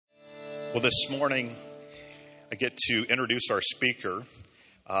Well, this morning I get to introduce our speaker.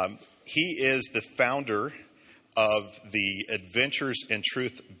 He is the founder of the Adventures in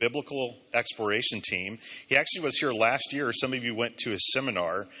Truth Biblical Exploration Team. He actually was here last year. Some of you went to his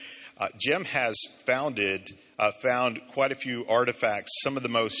seminar. Jim has found quite a few artifacts, some of the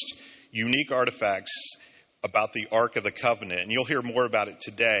most unique artifacts about the Ark of the Covenant, and you'll hear more about it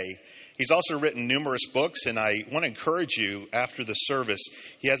today. He's also written numerous books, and I want to encourage you, after the service,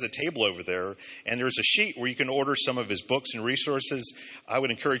 he has a table over there, and there's a sheet where you can order some of his books and resources. I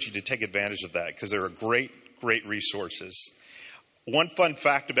would encourage you to take advantage of that, because they're great resources. One fun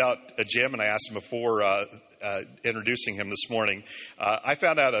fact about Jim, and I asked him before introducing him this morning, I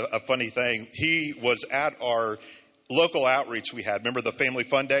found out a funny thing. He was at our local outreach we had. Remember the Family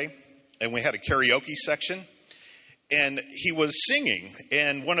Fun Day? And we had a karaoke section. And he was singing,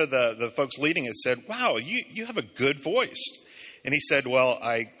 and one of the folks leading it said, "Wow, you have a good voice." And he said, "Well,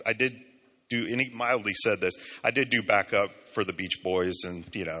 I did do," and he mildly said this, "I did do backup for the Beach Boys and,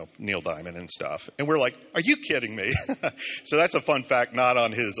 Neil Diamond and stuff." And we're like, "Are you kidding me?" So that's a fun fact, not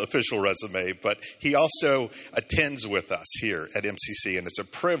on his official resume, but he also attends with us here at MCC, and it's a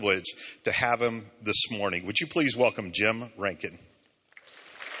privilege to have him this morning. Would you please welcome Jim Rankin?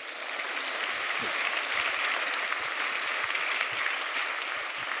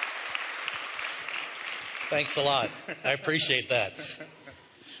 Thanks a lot. I appreciate that.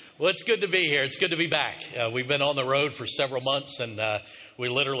 Well, it's good to be here. It's good to be back. We've been on the road for several months, and we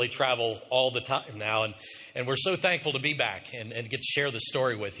literally travel all the time now. And we're so thankful to be back and get to share the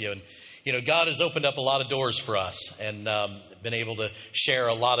story with you. And, God has opened up a lot of doors for us and been able to share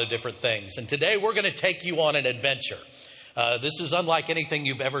a lot of different things. And today we're going to take you on an adventure. This is unlike anything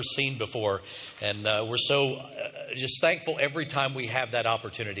you've ever seen before, and we're so just thankful every time we have that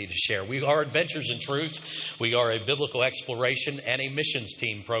opportunity to share. We are Adventures in Truth. We are a biblical exploration and a missions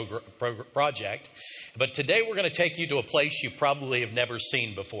team project. But today we're going to take you to a place you probably have never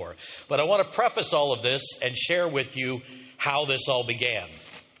seen before. But I want to preface all of this and share with you how this all began.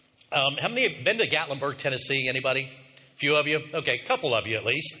 How many have been to Gatlinburg, Tennessee? Anybody? A few of you? Okay, a couple of you at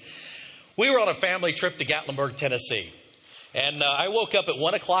least. We were on a family trip to Gatlinburg, Tennessee. And I woke up at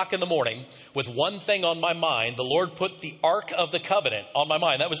 1 o'clock in the morning with one thing on my mind. The Lord put the Ark of the Covenant on my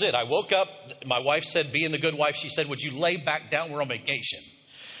mind. That was it. I woke up. My wife said, being the good wife, she said, "Would you lay back down? We're on vacation."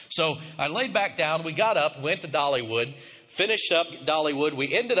 So I laid back down. We got up, went to Dollywood, finished up Dollywood.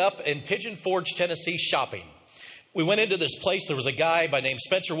 We ended up in Pigeon Forge, Tennessee, shopping. We went into this place. There was a guy by name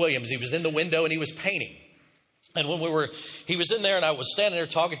Spencer Williams. He was in the window and he was painting. And he was in there, and I was standing there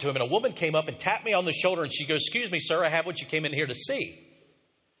talking to him, and a woman came up and tapped me on the shoulder, and she goes, "Excuse me, sir, I have what you came in here to see."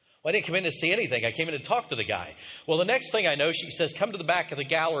 Well, I didn't come in to see anything. I came in to talk to the guy. Well, the next thing I know, she says, "Come to the back of the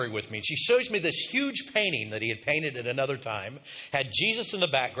gallery with me." And she shows me this huge painting that he had painted at another time, had Jesus in the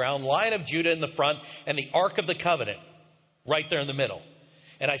background, Lion of Judah in the front, and the Ark of the Covenant right there in the middle.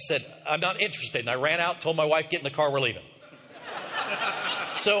 And I said, "I'm not interested." And I ran out, told my wife, "Get in the car, we're leaving."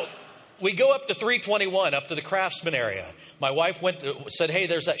 So we go up to 321, up to the Craftsman area. My wife said, "Hey,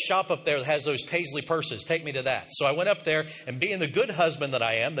 there's that shop up there that has those paisley purses. Take me to that." So I went up there, and being the good husband that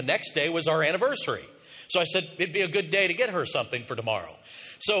I am, the next day was our anniversary. So I said, it'd be a good day to get her something for tomorrow.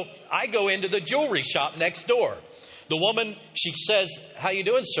 So I go into the jewelry shop next door. The woman, she says, "How you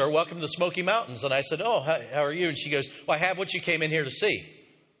doing, sir? Welcome to the Smoky Mountains." And I said, "Oh, how are you?" And she goes, "Well, I have what you came in here to see."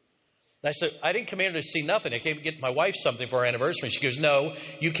 And I said, "I didn't come here to see nothing. I came to get my wife something for our anniversary." She goes, "No,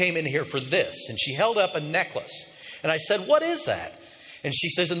 you came in here for this." And she held up a necklace. And I said, "What is that?" And she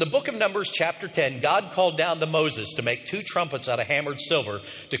says, "In the book of Numbers, chapter 10, God called down to Moses to make 2 trumpets out of hammered silver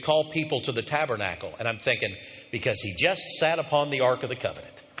to call people to the tabernacle." And I'm thinking, because he just sat upon the Ark of the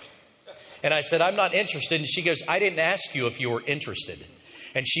Covenant. And I said, "I'm not interested." And she goes, "I didn't ask you if you were interested."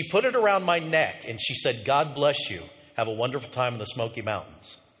 And she put it around my neck, and she said, "God bless you. Have a wonderful time in the Smoky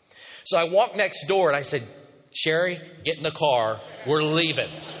Mountains." So I walked next door and I said, "Sherry, get in the car. We're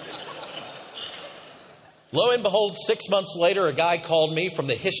leaving." Lo and behold, 6 months later, a guy called me from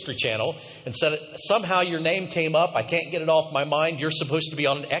the History Channel and said, "Somehow your name came up. I can't get it off my mind. You're supposed to be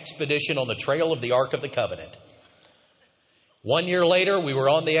on an expedition on the trail of the Ark of the Covenant." 1 year later, we were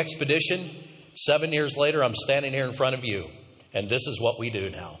on the expedition. 7 years later, I'm standing here in front of you. And this is what we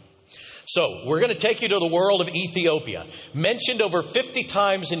do now. So we're going to take you to the world of Ethiopia, mentioned over 50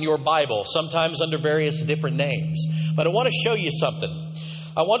 times in your Bible, sometimes under various different names. But I want to show you something.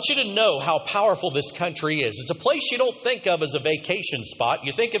 I want you to know how powerful this country is. It's a place you don't think of as a vacation spot.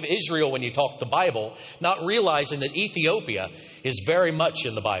 You think of Israel when you talk the Bible, not realizing that Ethiopia is very much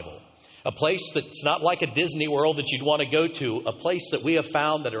in the Bible. A place that's not like a Disney World that you'd want to go to, a place that we have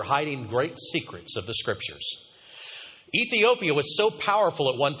found that are hiding great secrets of the Scriptures. Ethiopia was so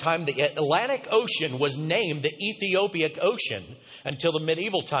powerful at one time, the Atlantic Ocean was named the Ethiopic Ocean until the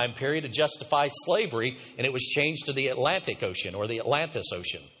medieval time period to justify slavery, and it was changed to the Atlantic Ocean or the Atlantis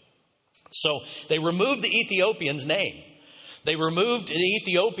Ocean. So they removed the Ethiopians' name. They removed the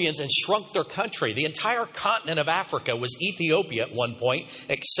Ethiopians and shrunk their country. The entire continent of Africa was Ethiopia at one point,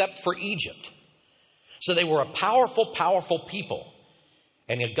 except for Egypt. So they were a powerful, powerful people,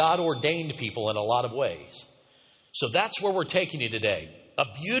 and a God-ordained people in a lot of ways. So that's where we're taking you today. A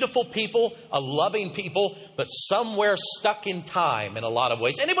beautiful people, a loving people, but somewhere stuck in time in a lot of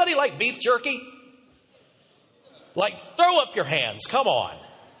ways. Anybody like beef jerky? Like, throw up your hands. Come on.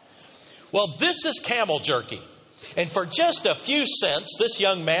 Well, this is camel jerky. And for just a few cents, this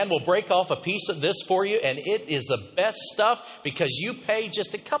young man will break off a piece of this for you. And it is the best stuff because you pay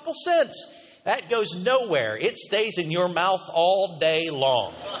just a couple cents. That goes nowhere. It stays in your mouth all day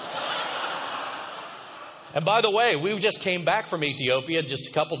long. And by the way, we just came back from Ethiopia just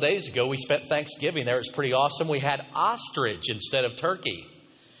a couple days ago. We spent Thanksgiving there. It was pretty awesome. We had ostrich instead of turkey.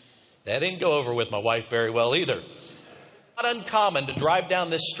 That didn't go over with my wife very well either. Not uncommon to drive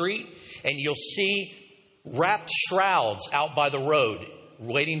down this street and you'll see wrapped shrouds out by the road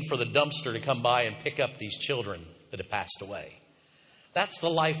waiting for the dumpster to come by and pick up these children that have passed away. That's the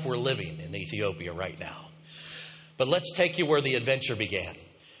life we're living in Ethiopia right now. But let's take you where the adventure began.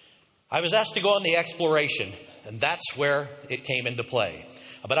 I was asked to go on the exploration, and that's where it came into play.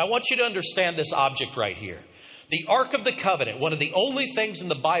 But I want you to understand this object right here. The Ark of the Covenant, one of the only things in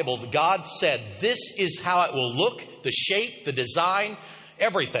the Bible that God said, this is how it will look, the shape, the design,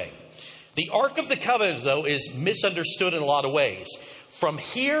 everything. The Ark of the Covenant, though, is misunderstood in a lot of ways. From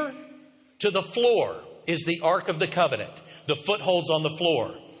here to the floor is the Ark of the Covenant, the footholds on the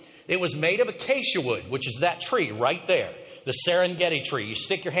floor. It was made of acacia wood, which is that tree right there. The Serengeti tree. You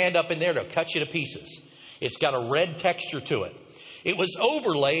stick your hand up in there, it'll cut you to pieces. It's got a red texture to it. It was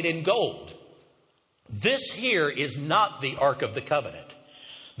overlaid in gold. This here is not the Ark of the Covenant.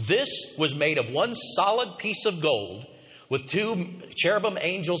 This was made of one solid piece of gold with two cherubim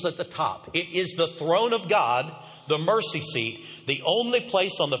angels at the top. It is the throne of God, the mercy seat, the only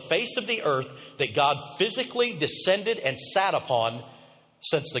place on the face of the earth that God physically descended and sat upon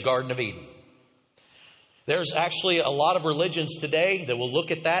since the Garden of Eden. There's actually a lot of religions today that will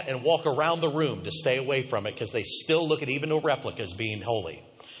look at that and walk around the room to stay away from it because they still look at even a replica as being holy.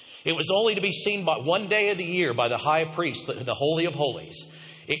 It was only to be seen by one day of the year by the high priest, the Holy of Holies.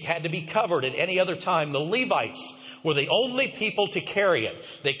 It had to be covered at any other time. The Levites were the only people to carry it.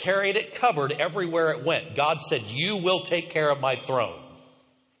 They carried it covered everywhere it went. God said, you will take care of my throne.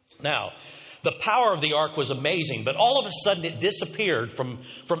 Now, the power of the ark was amazing, but all of a sudden it disappeared from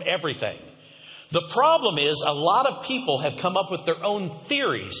everything. The problem is a lot of people have come up with their own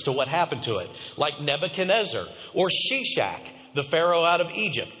theories to what happened to it, like Nebuchadnezzar or Shishak, the Pharaoh out of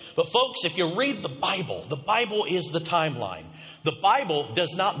Egypt. But folks, if you read the Bible is the timeline. The Bible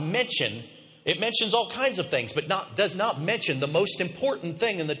does not mention, it mentions all kinds of things, but does not mention the most important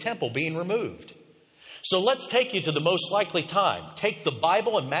thing in the temple being removed. So let's take you to the most likely time. Take the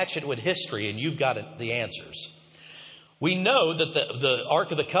Bible and match it with history, and you've got the answers. We know that the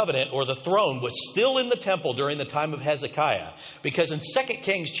Ark of the Covenant, or the throne, was still in the temple during the time of Hezekiah. Because in 2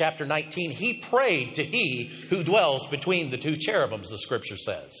 Kings chapter 19, he prayed to he who dwells between the two cherubims, the scripture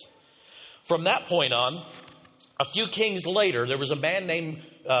says. From that point on, a few kings later, there was a man named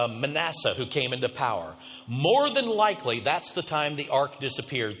Manasseh who came into power. More than likely, that's the time the ark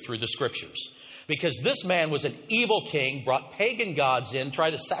disappeared through the scriptures. Because this man was an evil king, brought pagan gods in,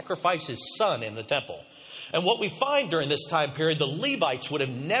 tried to sacrifice his son in the temple. And what we find during this time period, the Levites would have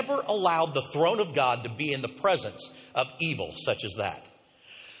never allowed the throne of God to be in the presence of evil such as that.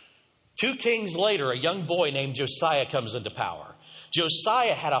 2 kings later, a young boy named Josiah comes into power.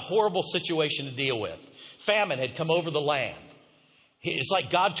 Josiah had a horrible situation to deal with. Famine had come over the land. It's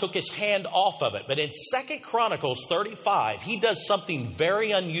like God took his hand off of it. But in 2 Chronicles 35, he does something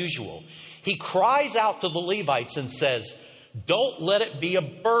very unusual. He cries out to the Levites and says, don't let it be a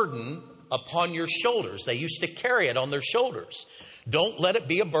burden upon your shoulders. They used to carry it on their shoulders. Don't let it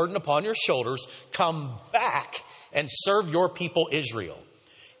be a burden upon your shoulders. Come back and serve your people Israel.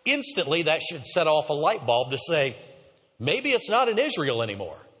 Instantly, that should set off a light bulb to say, maybe it's not in Israel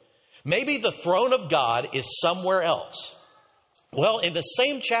anymore. Maybe the throne of God is somewhere else. Well, in the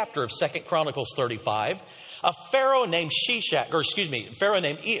same chapter of 2 Chronicles 35, a Pharaoh named Pharaoh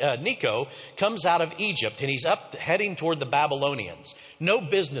named Necho comes out of Egypt, and he's up heading toward the Babylonians. No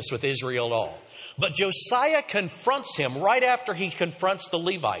business with Israel at all. But Josiah confronts him right after he confronts the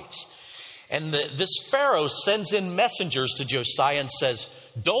Levites. And this Pharaoh sends in messengers to Josiah and says,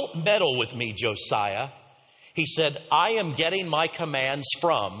 don't meddle with me, Josiah. He said, I am getting my commands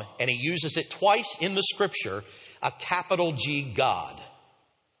from, and he uses it twice in the scripture, a capital G God.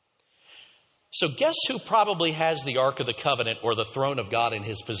 So guess who probably has the Ark of the Covenant or the throne of God in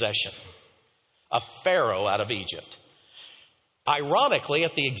his possession? A Pharaoh out of Egypt. Ironically,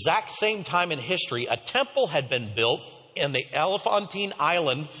 at the exact same time in history, a temple had been built in the Elephantine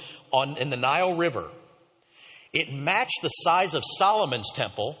Island in the Nile River. It matched the size of Solomon's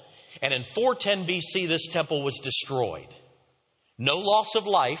temple, and in 410 BC, this temple was destroyed. No loss of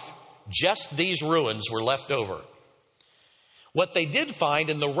life, just these ruins were left over. What they did find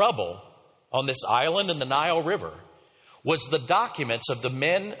in the rubble on this island in the Nile River was the documents of the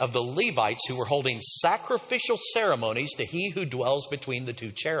men of the Levites who were holding sacrificial ceremonies to he who dwells between the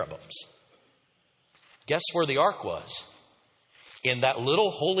two cherubims. Guess where the ark was? In that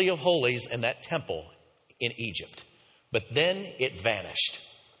little holy of holies in that temple in Egypt. But then it vanished.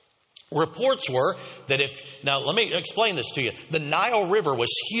 Reports were that now let me explain this to you. The Nile River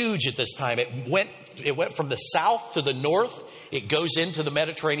was huge at this time. It went from the south to the north. It goes into the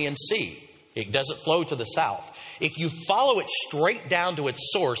Mediterranean Sea. It doesn't flow to the south. If you follow it straight down to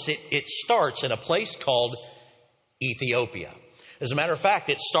its source, it starts in a place called Ethiopia. As a matter of fact,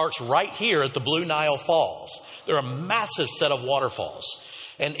 it starts right here at the Blue Nile Falls. They're a massive set of waterfalls.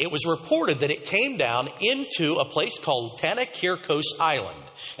 And it was reported that it came down into a place called Tanakirkos Island.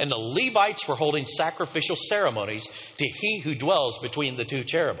 And the Levites were holding sacrificial ceremonies to he who dwells between the two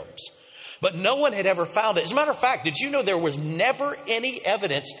cherubims. But no one had ever found it. As a matter of fact, did you know there was never any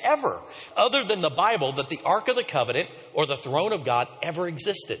evidence ever, other than the Bible, that the Ark of the Covenant or the throne of God ever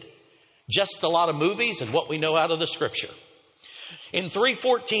existed? Just a lot of movies and what we know out of the scripture. In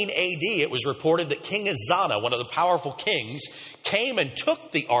 314 AD, it was reported that King Azana, one of the powerful kings, came and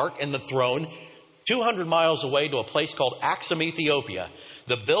took the ark and the throne 200 miles away to a place called Axum, Ethiopia.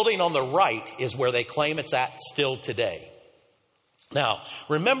 The building on the right is where they claim it's at still today. Now,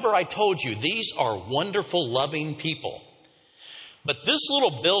 remember I told you these are wonderful, loving people. But this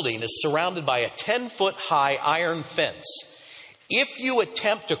little building is surrounded by a 10-foot high iron fence. If you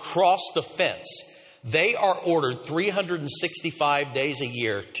attempt to cross the fence, they are ordered 365 days a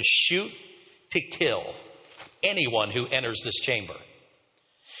year to shoot, to kill anyone who enters this chamber.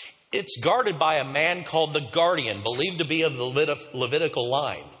 It's guarded by a man called the Guardian, believed to be of the Levitical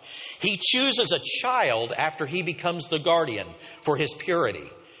line. He chooses a child after he becomes the guardian for his purity.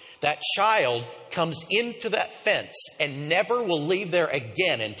 That child comes into that fence and never will leave there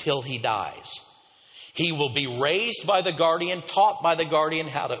again until he dies. He will be raised by the guardian, taught by the guardian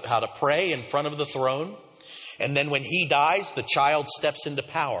how to pray in front of the throne. And then when he dies, the child steps into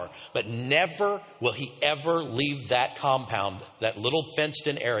power. But never will he ever leave that compound, that little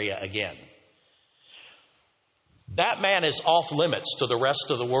fenced-in area again. That man is off limits to the rest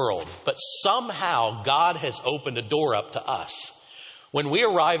of the world. But somehow God has opened a door up to us. When we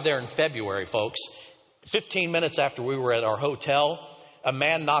arrived there in February, folks, 15 minutes after we were at our hotel, a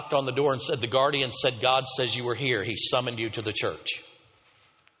man knocked on the door and said, the guardian said, God says you were here. He summoned you to the church.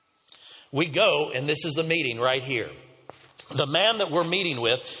 We go, and this is the meeting right here. The man that we're meeting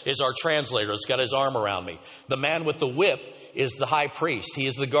with is our translator. It's got his arm around me. The man with the whip is the high priest. He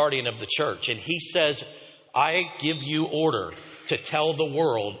is the guardian of the church. And he says, I give you order to tell the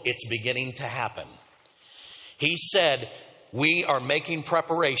world it's beginning to happen. He said, we are making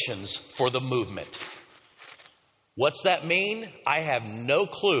preparations for the movement. What's that mean? I have no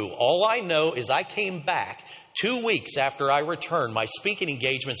clue. All I know is I came back 2 weeks after I returned. My speaking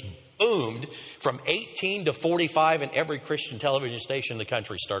engagements boomed from 18 to 45, and every Christian television station in the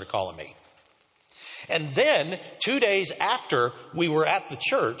country started calling me. And then 2 days after we were at the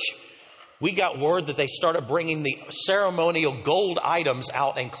church, we got word that they started bringing the ceremonial gold items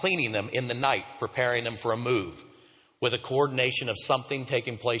out and cleaning them in the night, preparing them for a move, with a coordination of something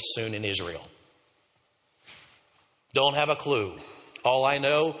taking place soon in Israel. Don't have a clue. All I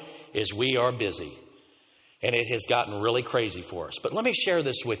know is we are busy. And it has gotten really crazy for us. But let me share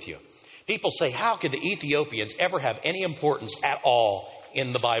this with you. People say, how could the Ethiopians ever have any importance at all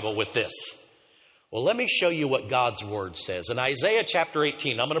in the Bible with this? Well, let me show you what God's word says. In Isaiah chapter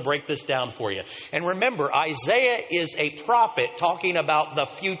 18, I'm going to break this down for you. And remember, Isaiah is a prophet talking about the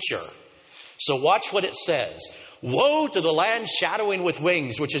future. So watch what it says. Woe to the land shadowing with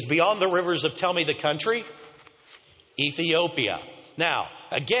wings, which is beyond the rivers of tell me the country. Ethiopia. Now,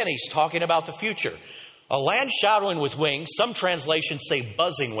 again, he's talking about the future. A land shadowing with wings. Some translations say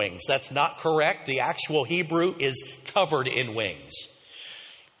buzzing wings. That's not correct. The actual Hebrew is covered in wings.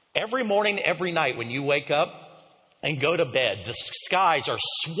 Every morning, every night when you wake up and go to bed, the skies are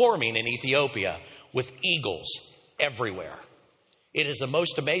swarming in Ethiopia with eagles everywhere. It is the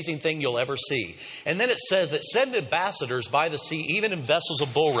most amazing thing you'll ever see. And then it says that send ambassadors by the sea, even in vessels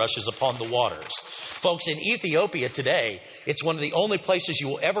of bulrushes upon the waters. Folks, in Ethiopia today, it's one of the only places you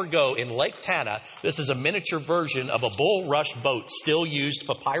will ever go in Lake Tana. This is a miniature version of a bulrush boat still used,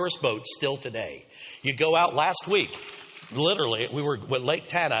 papyrus boat still today. You go out last week, literally, we were with Lake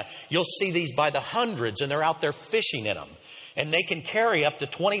Tana. You'll see these by the hundreds, and they're out there fishing in them. And they can carry up to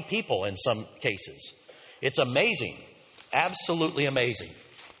 20 people in some cases. It's amazing. Absolutely amazing.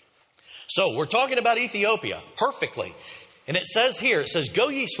 So we're talking about Ethiopia perfectly. And it says here, it says, go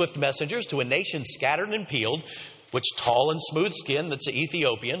ye swift messengers to a nation scattered and peeled, which tall and smooth skinned, that's the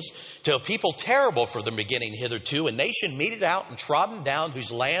Ethiopians, to a people terrible for their beginning hitherto, a nation meted out and trodden down,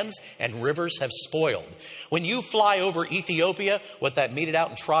 whose lands and rivers have spoiled. When you fly over Ethiopia, what that meted out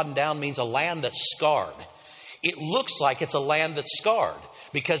and trodden down means a land that's scarred. It looks like it's a land that's scarred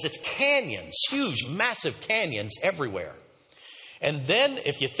because it's canyons, huge, massive canyons everywhere. And then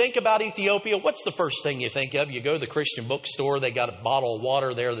if you think about Ethiopia, what's the first thing you think of? You go to the Christian bookstore, they got a bottle of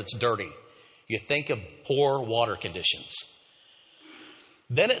water there that's dirty. You think of poor water conditions.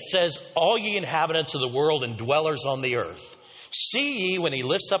 Then it says, all ye inhabitants of the world and dwellers on the earth, see ye when he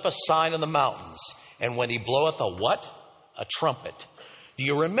lifts up a sign on the mountains, and when he bloweth a what? A trumpet. Do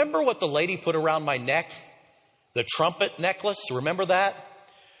you remember what the lady put around my neck? The trumpet necklace, remember that?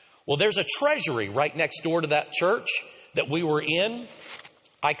 Well, there's a treasury right next door to that church that we were in.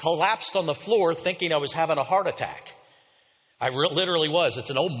 I collapsed on the floor thinking I was having a heart attack. I literally was.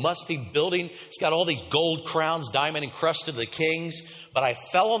 It's an old musty building. It's got all these gold crowns, diamond encrusted, the kings. But I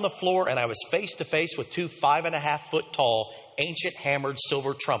fell on the floor and I was face to face with two 5.5-foot tall, ancient hammered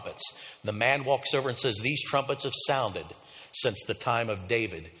silver trumpets. The man walks over and says, these trumpets have sounded since the time of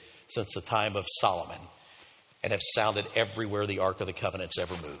David, since the time of Solomon, and have sounded everywhere the Ark of the Covenant's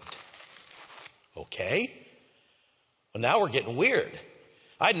ever moved. Okay. Well, now we're getting weird.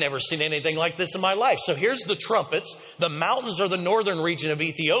 I'd never seen anything like this in my life. So here's the trumpets. The mountains are the northern region of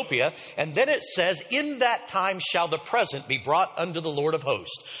Ethiopia. And then it says, in that time shall the present be brought unto the Lord of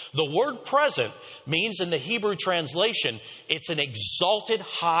hosts. The word present means in the Hebrew translation, it's an exalted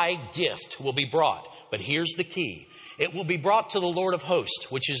high gift will be brought. But here's the key. It will be brought to the Lord of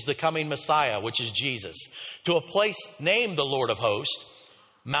hosts, which is the coming Messiah, which is Jesus, to a place named the Lord of hosts,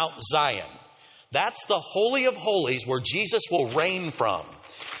 Mount Zion. That's the Holy of Holies where Jesus will reign from.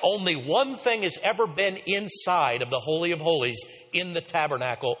 Only one thing has ever been inside of the Holy of Holies in the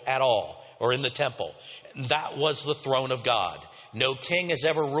tabernacle at all, or in the temple. And that was the throne of God. No king has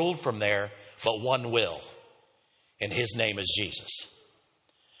ever ruled from there, but one will. And his name is Jesus.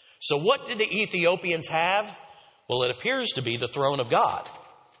 So what did the Ethiopians have? Well, it appears to be the throne of God.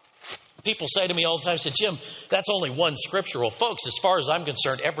 People say to me all the time, say, Jim, that's only one scripture. Well, folks, as far as I'm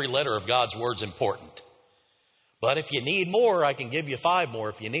concerned, every letter of God's word is important. But if you need more, I can give you 5 more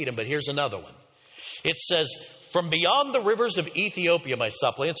if you need them. But here's another one. It says, from beyond the rivers of Ethiopia, my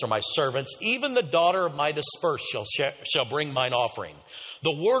suppliants or my servants, even the daughter of my dispersed shall bring mine offering.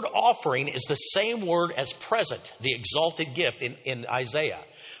 The word offering is the same word as present, the exalted gift in Isaiah.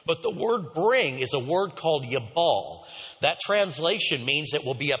 But the word bring is a word called yabal. That translation means it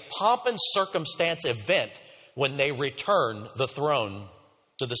will be a pomp and circumstance event when they return the throne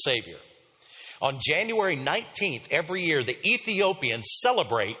to the Savior. On January 19th, every year, the Ethiopians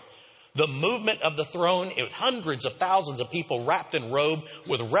celebrate the movement of the throne with hundreds of thousands of people wrapped in robe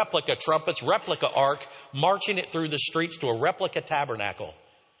with replica trumpets, replica ark, marching it through the streets to a replica tabernacle,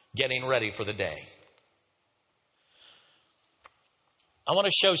 getting ready for the day. I want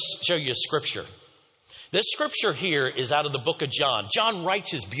to show you a scripture. This scripture here is out of the book of John. John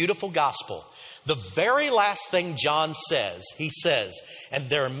writes his beautiful gospel. The very last thing John says, he says, and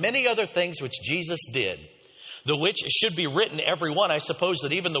there are many other things which Jesus did, the which should be written every one. I suppose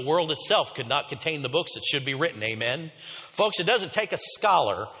that even the world itself could not contain the books that should be written. Amen. Folks, it doesn't take a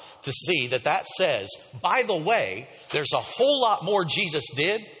scholar to see that says, by the way, there's a whole lot more Jesus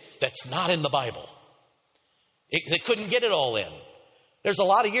did that's not in the Bible. They couldn't get it all in. There's a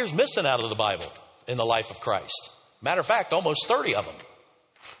lot of years missing out of the Bible in the life of Christ. Matter of fact, almost 30 of them.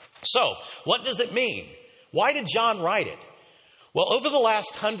 So, what does it mean? Why did John write it? Well, over the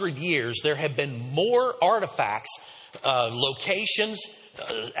last 100 years, there have been more artifacts, locations,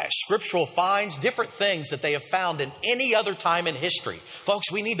 scriptural finds, different things that they have found than any other time in history.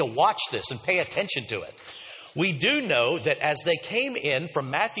 Folks, we need to watch this and pay attention to it. We do know that as they came in from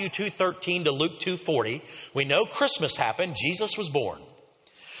Matthew 2:13 to Luke 2:40, we know Christmas happened. Jesus was born.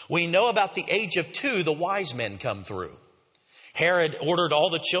 We know about the age of 2, the wise men come through. Herod ordered all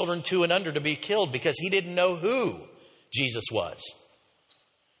the children 2 and under to be killed because he didn't know who Jesus was.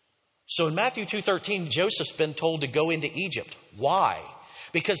 So in Matthew 2:13, Joseph's been told to go into Egypt. Why?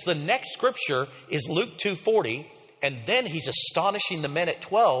 Because the next scripture is Luke 2:40, and then he's astonishing the men at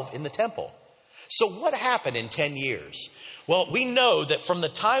 12 in the temple. So what happened in 10 years? Well, we know that from the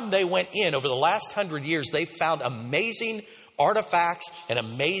time they went in, over the last 100 years, they found amazing artifacts and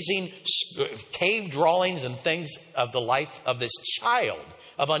amazing cave drawings and things of the life of this child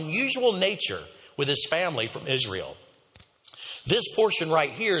of unusual nature with his family from Israel. This portion right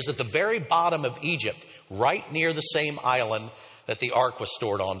here is at the very bottom of Egypt, right near the same island that the ark was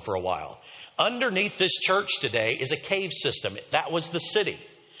stored on for a while. Underneath this church today is a cave system. That was the city.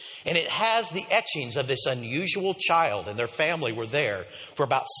 And it has the etchings of this unusual child, and their family were there for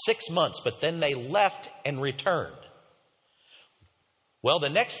about 6 months, but then they left and returned. Well, the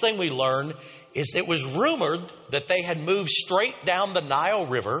next thing we learned is it was rumored that they had moved straight down the Nile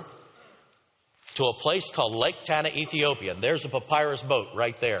River to a place called Lake Tana, Ethiopia. And there's a papyrus boat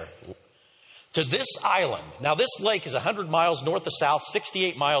right there. To this island. Now, this lake is 100 miles north to south,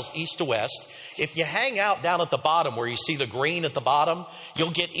 68 miles east to west. If you hang out down at the bottom where you see the green at the bottom,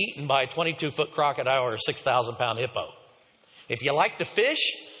 you'll get eaten by a 22-foot crocodile or a 6,000-pound hippo. If you like to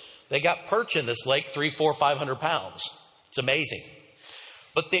fish, they got perch in this lake, 300, 400, 500 pounds. It's amazing.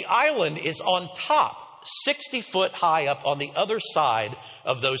 But the island is on top, 60 foot high up on the other side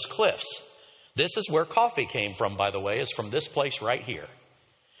of those cliffs. This is where coffee came from, by the way, is from this place right here.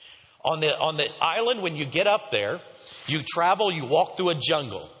 On the island, when you get up there, you travel, you walk through a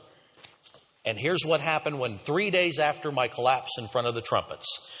jungle. And here's what happened when 3 days after my collapse in front of the trumpets.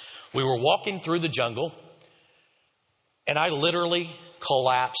 We were walking through the jungle, and I literally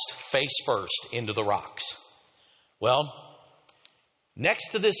collapsed face first into the rocks. Well, next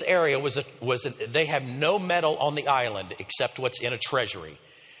to this area they have no metal on the island except what's in a treasury.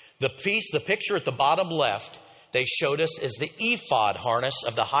 The picture at the bottom left, they showed us is the ephod harness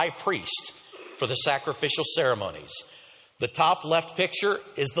of the high priest for the sacrificial ceremonies. The top left picture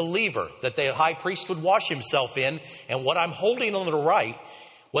is the lever that the high priest would wash himself in. And what I'm holding on the right,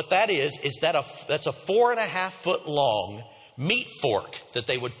 what that is that's a 4.5 foot long meat fork that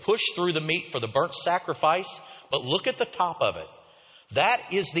they would push through the meat for the burnt sacrifice. But look at the top of it. That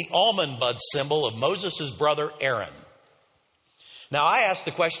is the almond bud symbol of Moses' brother Aaron. Now I asked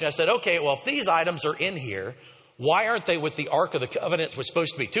the question, I said, okay, well, if these items are in here, why aren't they with the Ark of the Covenant, which was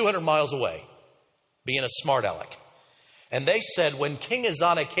supposed to be 200 miles away, being a smart aleck? And they said when King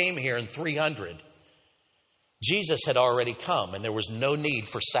Azana came here in 300, Jesus had already come and there was no need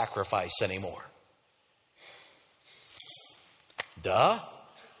for sacrifice anymore. Duh.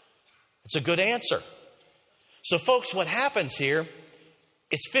 It's a good answer. So folks, what happens here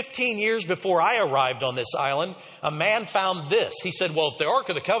is 15 years before I arrived on this island, a man found this. He said, well, if the Ark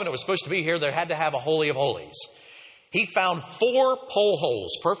of the Covenant was supposed to be here, there had to have a Holy of Holies. He found 4 pole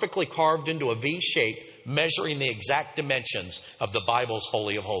holes perfectly carved into a V shape, measuring the exact dimensions of the Bible's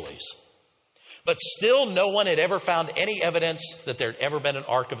Holy of Holies. But still, no one had ever found any evidence that there had ever been an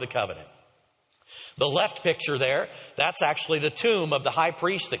Ark of the Covenant. The left picture there, that's actually the tomb of the high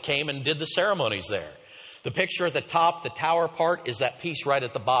priest that came and did the ceremonies there. The picture at the top, the tower part, is that piece right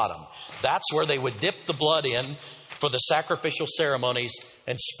at the bottom. That's where they would dip the blood in for the sacrificial ceremonies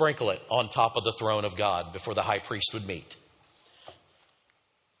and sprinkle it on top of the throne of God before the high priest would meet.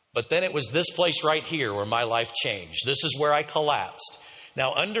 But then it was this place right here where my life changed. This is where I collapsed.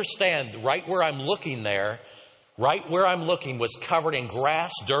 Now understand, right where I'm looking there, right where I'm looking was covered in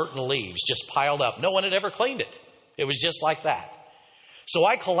grass, dirt, and leaves just piled up. No one had ever cleaned it. It was just like that. So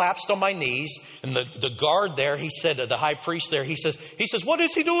I collapsed on my knees, and the guard there, he said to the high priest there, he says, what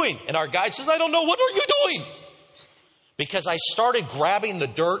is he doing? And our guide says, I don't know. What are you doing? Because I started grabbing the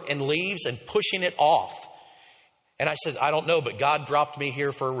dirt and leaves and pushing it off. And I said, I don't know, but God dropped me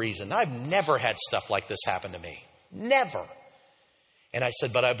here for a reason. I've never had stuff like this happen to me. Never. And I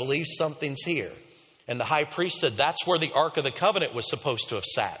said, but I believe something's here. And the high priest said, that's where the Ark of the Covenant was supposed to have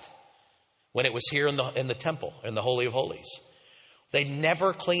sat when it was here in the temple, in the Holy of Holies. They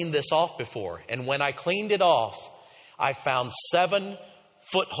never cleaned this off before. And when I cleaned it off, I found 7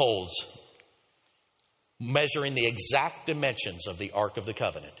 footholds measuring the exact dimensions of the Ark of the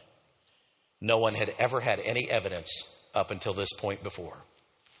Covenant. No one had ever had any evidence up until this point before.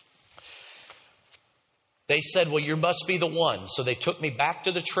 They said, well, you must be the one. So they took me back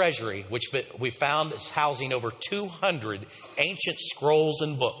to the treasury, which we found is housing over 200 ancient scrolls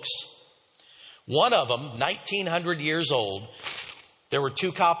and books. One of them, 1,900 years old, there were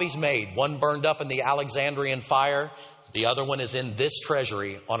 2 copies made. One burned up in the Alexandrian fire. The other one is in this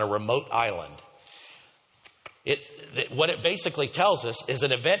treasury on a remote island. What it basically tells us is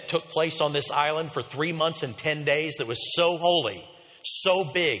an event took place on this island for 3 months and 10 days that was so holy so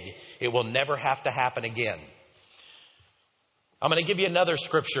big it will never have to happen again. I'm going to give you another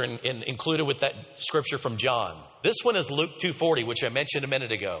scripture included with that scripture from John. This one is Luke 2:40, which I mentioned a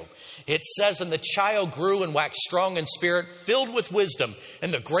minute ago. It says, "And the child grew and waxed strong in spirit, filled with wisdom,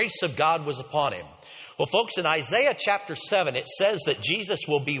 and the grace of God was upon him." Well, folks, in Isaiah chapter 7, it says that Jesus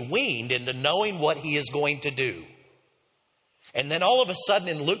will be weaned into knowing what he is going to do. And then all of a sudden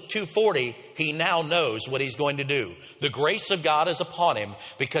in Luke 2:40, he now knows what he's going to do. The grace of God is upon him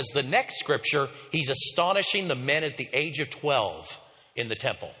because the next scripture, he's astonishing the men at the age of 12 in the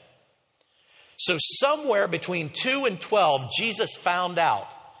temple. So somewhere between 2 and 12, Jesus found out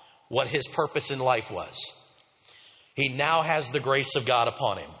what his purpose in life was. He now has the grace of God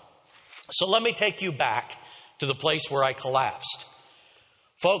upon him. So let me take you back to the place where I collapsed.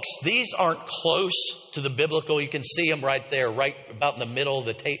 Folks, these aren't close to the biblical. You can see them right there, right about in the middle of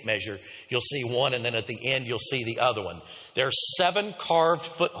the tape measure. You'll see one, and then at the end, you'll see the other one. There are 7 carved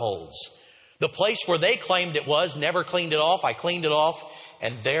footholds. The place where they claimed it was, never cleaned it off. I cleaned it off,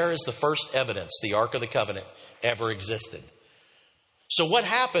 and there is the first evidence the Ark of the Covenant ever existed. So what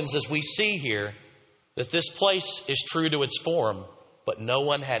happens is we see here that this place is true to its form, but no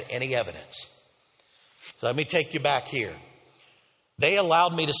one had any evidence. So let me take you back here. They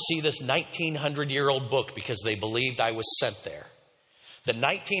allowed me to see this 1900-year-old book because they believed I was sent there. The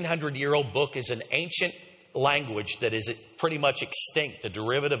 1900-year-old book is an ancient language that is pretty much extinct, the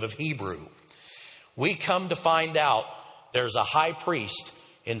derivative of Hebrew. We come to find out there's a high priest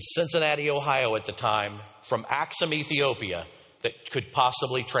in Cincinnati, Ohio at the time, from Axum, Ethiopia, that could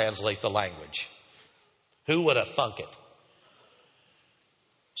possibly translate the language. Who would have thunk it?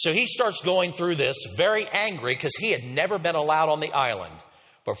 So he starts going through this, very angry because he had never been allowed on the island.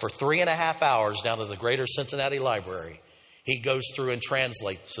 But for 3.5 hours down to the Greater Cincinnati Library, he goes through and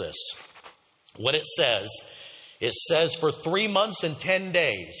translates this. What it says for 3 months and 10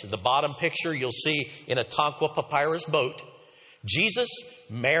 days. In the bottom picture, you'll see in a Tonquin papyrus boat, Jesus,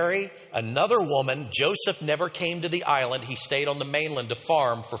 Mary, another woman. Joseph never came to the island. He stayed on the mainland to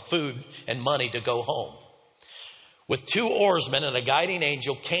farm for food and money to go home. With 2 oarsmen and a guiding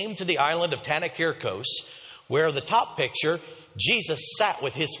angel came to the island of Tanakirkos, where the top picture, Jesus sat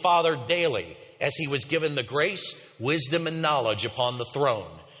with his Father daily as he was given the grace, wisdom, and knowledge upon the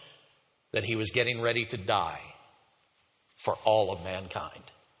throne that he was getting ready to die for all of mankind.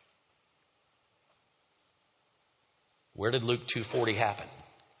 Where did Luke 2:40 happen?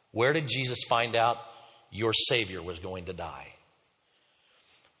 Where did Jesus find out your Savior was going to die?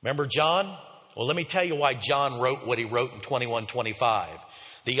 Remember John? Well, let me tell you why John wrote what he wrote in 21:25.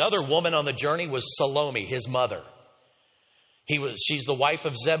 The other woman on the journey was Salome, his mother. She's the wife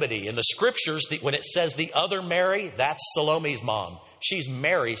of Zebedee. In the scriptures, when it says the other Mary, that's Salome's mom. She's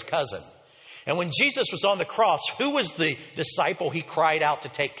Mary's cousin. And when Jesus was on the cross, who was the disciple he cried out to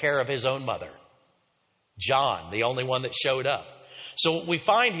take care of his own mother? John, the only one that showed up. So what we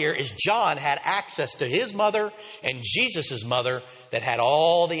find here is John had access to his mother and Jesus' mother that had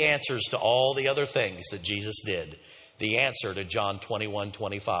all the answers to all the other things that Jesus did. The answer to John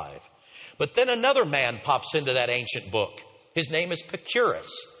 21:25. But then another man pops into that ancient book. His name is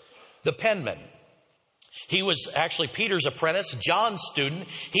Pacurus, the penman. He was actually Peter's apprentice, John's student.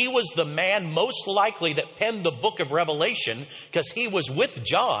 He was the man most likely that penned the book of Revelation because he was with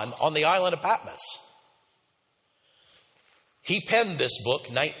John on the island of Patmos. He penned this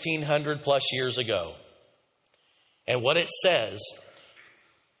book 1900 plus years ago. And what it says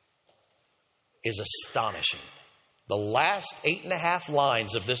is astonishing. The last 8.5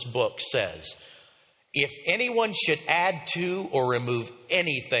 lines of this book says, if anyone should add to or remove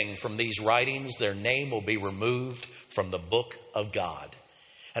anything from these writings, their name will be removed from the book of God.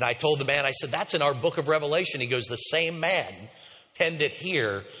 And I told the man, I said, that's in our book of Revelation. He goes, the same man penned it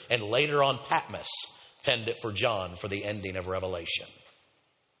here and later on Patmos penned it for John for the ending of Revelation.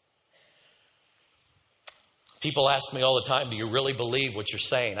 People ask me all the time, do you really believe what you're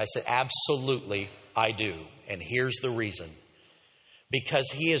saying? I said, absolutely, I do. And here's the reason. Because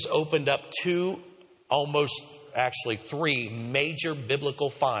he has opened up 3 major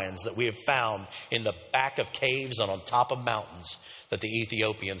biblical finds that we have found in the back of caves and on top of mountains that the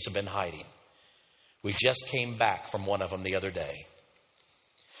Ethiopians have been hiding. We just came back from one of them the other day.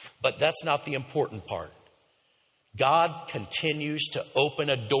 But that's not the important part. God continues to open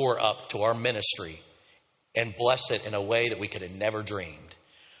a door up to our ministry and bless it in a way that we could have never dreamed.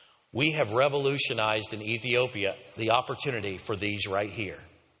 We have revolutionized in Ethiopia the opportunity for these right here.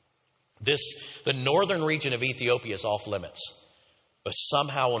 The northern region of Ethiopia is off limits. But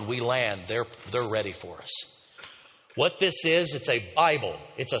somehow when we land, they're ready for us. What this is, it's a Bible.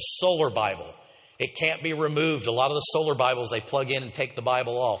 It's a solar Bible. It can't be removed. A lot of the solar Bibles, they plug in and take the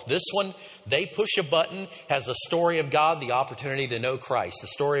Bible off. This one, they push a button, has the story of God, the opportunity to know Christ. The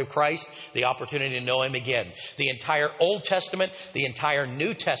story of Christ, the opportunity to know Him again. The entire Old Testament, the entire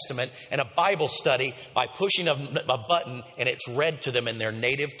New Testament, and a Bible study by pushing a button, and it's read to them in their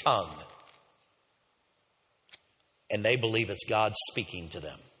native tongue. And they believe it's God speaking to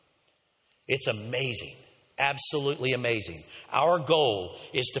them. It's amazing. Absolutely amazing. Our goal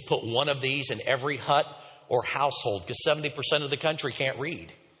is to put one of these in every hut or household because 70% of the country can't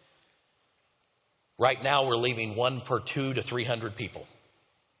read. Right now, we're leaving one per 200 to 300 people.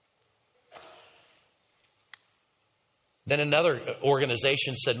 Then another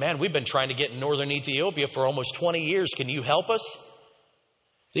organization said, man, we've been trying to get in northern Ethiopia for almost 20 years. Can you help us?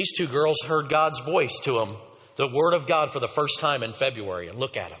 These two girls heard God's voice to them, the Word of God, for the first time in February. And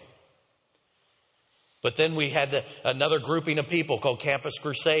look at them. But then we had another grouping of people called Campus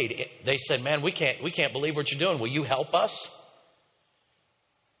Crusade. They said, man, we can't believe what you're doing. Will you help us?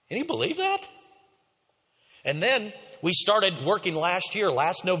 Can you believe that? And then we started working last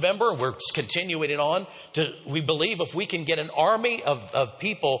November, and we're continuing it on. We believe if we can get an army of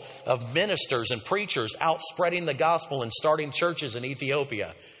people, of ministers and preachers out spreading the gospel and starting churches in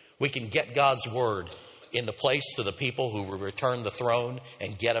Ethiopia, we can get God's word in the place to the people who will return the throne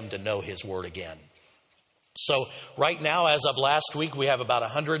and get them to know His word again. So right now, as of last week, we have about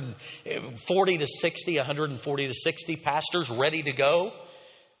 140 to 60 pastors ready to go.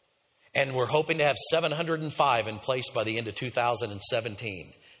 And we're hoping to have 705 in place by the end of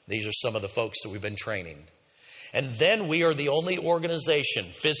 2017. These are some of the folks that we've been training. And then we are the only organization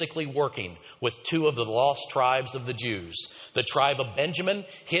physically working with two of the lost tribes of the Jews. The tribe of Benjamin,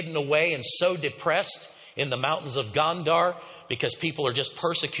 hidden away and so depressed in the mountains of Gondar because people are just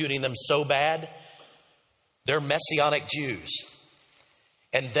persecuting them so bad. They're Messianic Jews.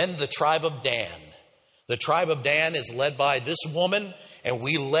 And then the tribe of Dan. The tribe of Dan is led by this woman, and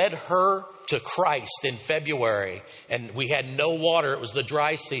we led her to Christ in February. And we had no water. It was the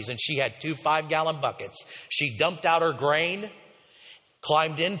dry season. She had 2 5-gallon buckets. She dumped out her grain,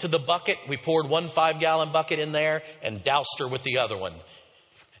 climbed into the bucket. We poured 1 5-gallon bucket in there and doused her with the other one.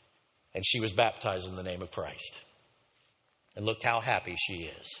 And she was baptized in the name of Christ. And look how happy she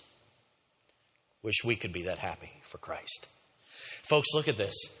is. Wish we could be that happy for Christ. Folks, look at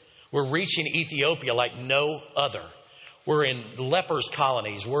this. We're reaching Ethiopia like no other. We're in lepers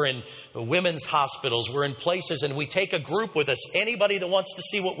colonies. We're in women's hospitals. We're in places, and we take a group with us, anybody that wants to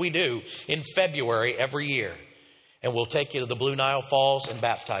see what we do, in February every year. And we'll take you to the Blue Nile Falls and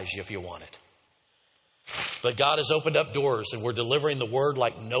baptize you if you want it. But God has opened up doors, and we're delivering the word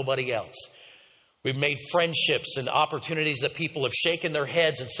like nobody else. We've made friendships and opportunities that people have shaken their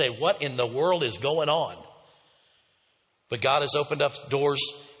heads and say, what in the world is going on? But God has opened up doors,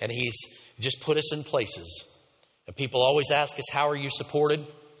 and He's just put us in places. And people always ask us, how are you supported?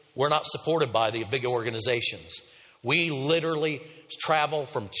 We're not supported by the big organizations. We literally travel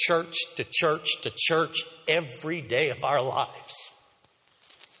from church to church to church every day of our lives.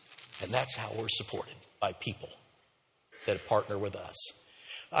 And that's how we're supported, by people that partner with us.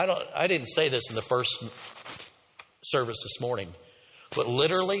 I didn't say this in the first service this morning, but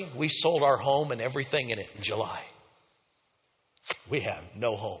literally we sold our home and everything in it in July. We have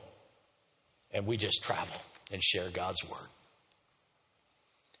no home, and we just travel and share God's word.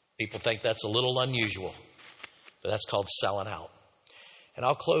 People think that's a little unusual, but that's called selling out. And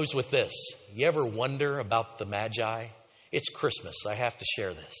I'll close with this. You ever wonder about the Magi? It's Christmas. I have to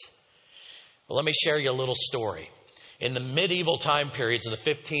share this. Well, let me share you a little story. In the medieval time periods, in the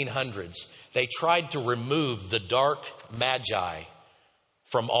 1500s, they tried to remove the dark Magi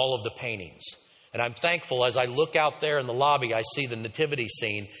from all of the paintings. And I'm thankful as I look out there in the lobby, I see the nativity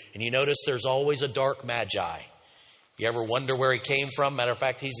scene, and you notice there's always a dark Magi. You ever wonder where he came from? Matter of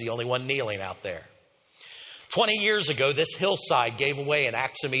fact, he's the only one kneeling out there. 20 years ago, this hillside gave away in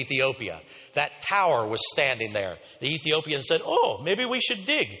Axum, Ethiopia. That tower was standing there. The Ethiopians said, oh, maybe we should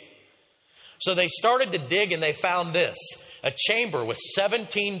dig. So they started to dig, and they found this, a chamber with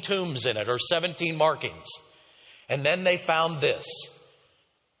 17 tombs in it, or 17 markings. And then they found this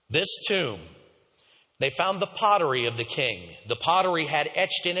tomb. They found the pottery of the king. The pottery had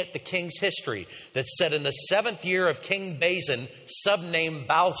etched in it the king's history that said in the 7th year of King Bazan, subnamed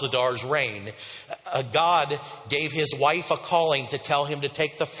Balzadar's reign, a god gave his wife a calling to tell him to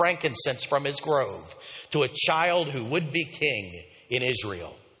take the frankincense from his grove to a child who would be king in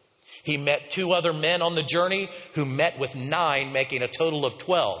Israel. He met 2 other men on the journey who met with 9, making a total of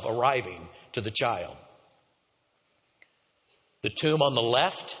 12 arriving to the child. The tomb on the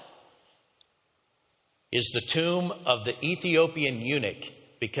left is the tomb of the Ethiopian eunuch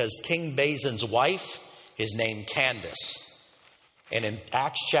because King Basin's wife is named Candace. And in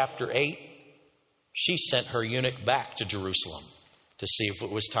Acts chapter 8, she sent her eunuch back to Jerusalem to see if it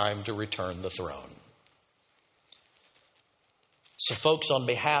was time to return the throne. So folks, on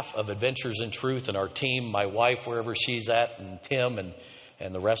behalf of Adventures in Truth and our team, my wife, wherever she's at, and Tim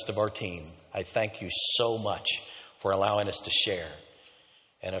and the rest of our team, I thank you so much for allowing us to share.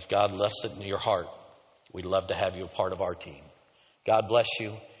 And if God left it in your heart, we'd love to have you a part of our team. God bless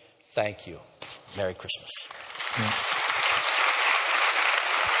you. Thank you. Merry Christmas.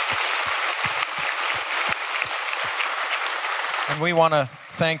 And we want to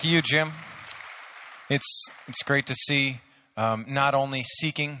thank you, Jim. It's great to see not only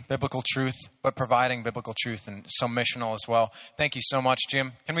seeking biblical truth, but providing biblical truth, and so missional as well. Thank you so much,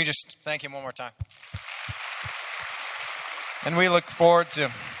 Jim. Can we just thank him one more time? And we look forward to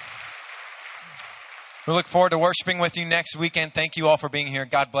worshiping with you next weekend. Thank you all for being here.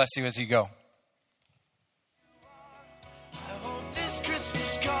 God bless you as you go.